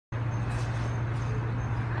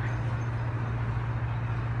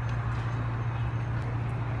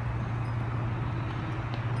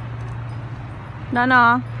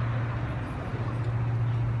Nana.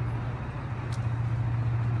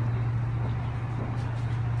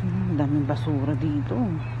 Daming basura dito.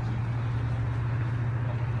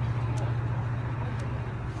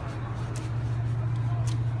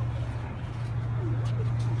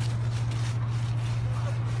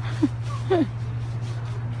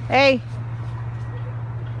 Hey!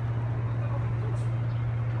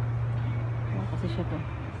 Kasi siya to.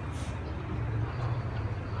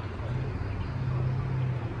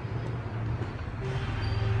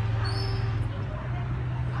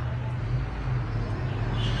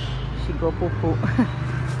 Sigo pupu.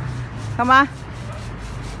 Kama?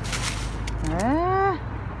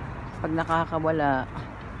 Pag nakakawala.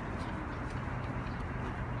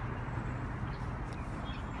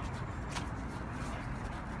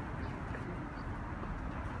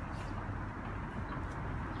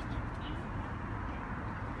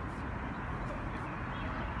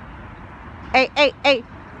 Hey!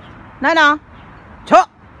 Nana! Cho!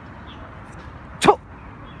 Cho!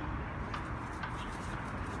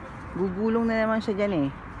 Gugulong na naman siya dyan eh.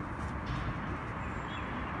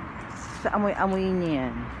 Sa amoy-amoy niya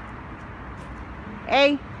yan. Hey!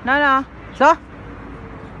 Nana! So!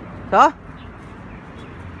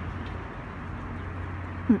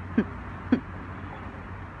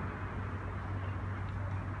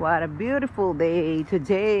 What a beautiful day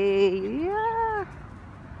today! Yeah!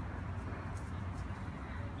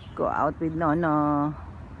 Go out with Nono.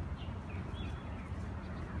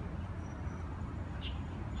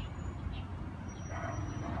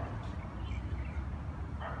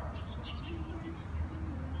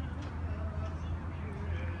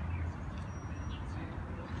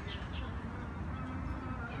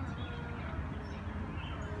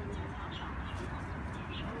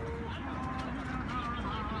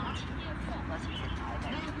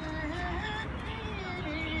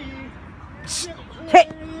 Hey!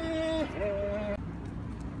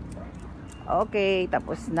 Okay,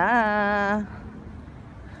 tapos na.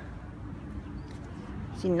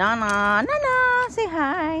 Si Nana. Nana, say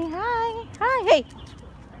hi. Hi. Hey.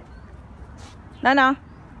 Nana.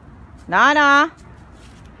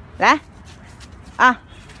 La?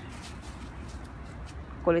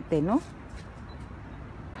 Kulit eh, no?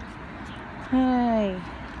 Hi.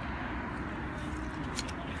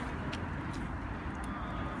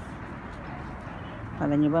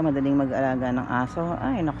 Kala nyo ba madaling mag-alaga ng aso?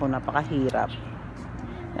 Ay, naku, napakahirap.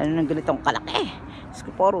 Lalo ng ganitong kalaki.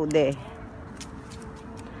 Skuporude.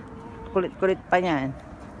 Kulit-kulit pa niyan.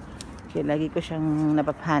 Kaya lagi ko siyang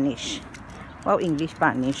napapanish. Wow, English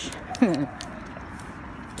panish.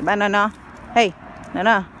 Diba, Nana? Hey,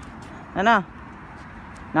 Nana.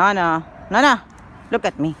 Look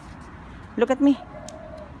at me.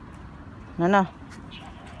 Nana.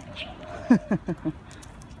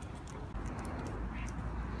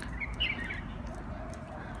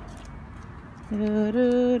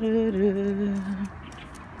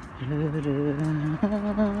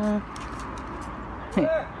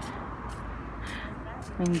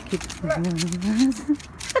 Ang cute naman.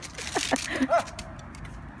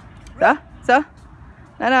 So?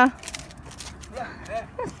 Ano?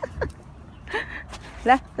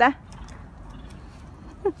 La?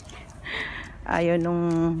 Ayaw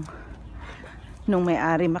nung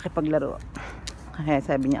may-ari makipaglaro. Kaya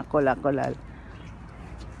sabi niya, kulal.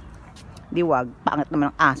 Di wag, pangit naman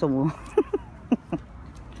ang aso mo.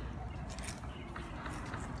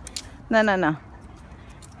 No.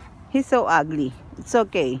 He's so ugly. It's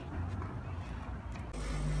okay.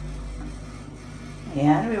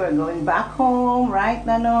 Ayan, we were going back home, right,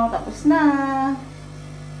 Nano? Tapos na.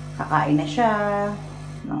 Kakain na siya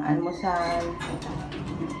ng almusal.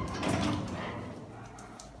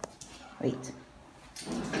 Wait.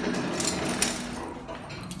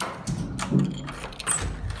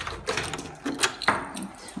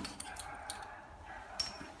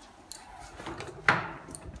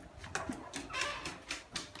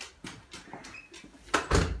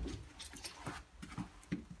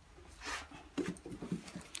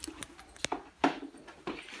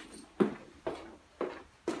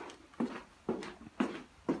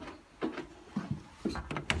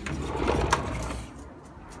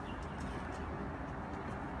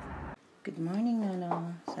 Good morning,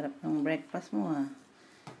 Nano. Sarap ng breakfast mo, ha?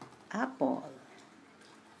 Apple.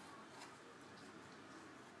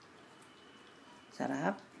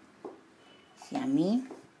 Sarap. Yummy.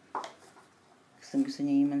 Gusto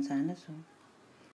niya yung mansanas, oh.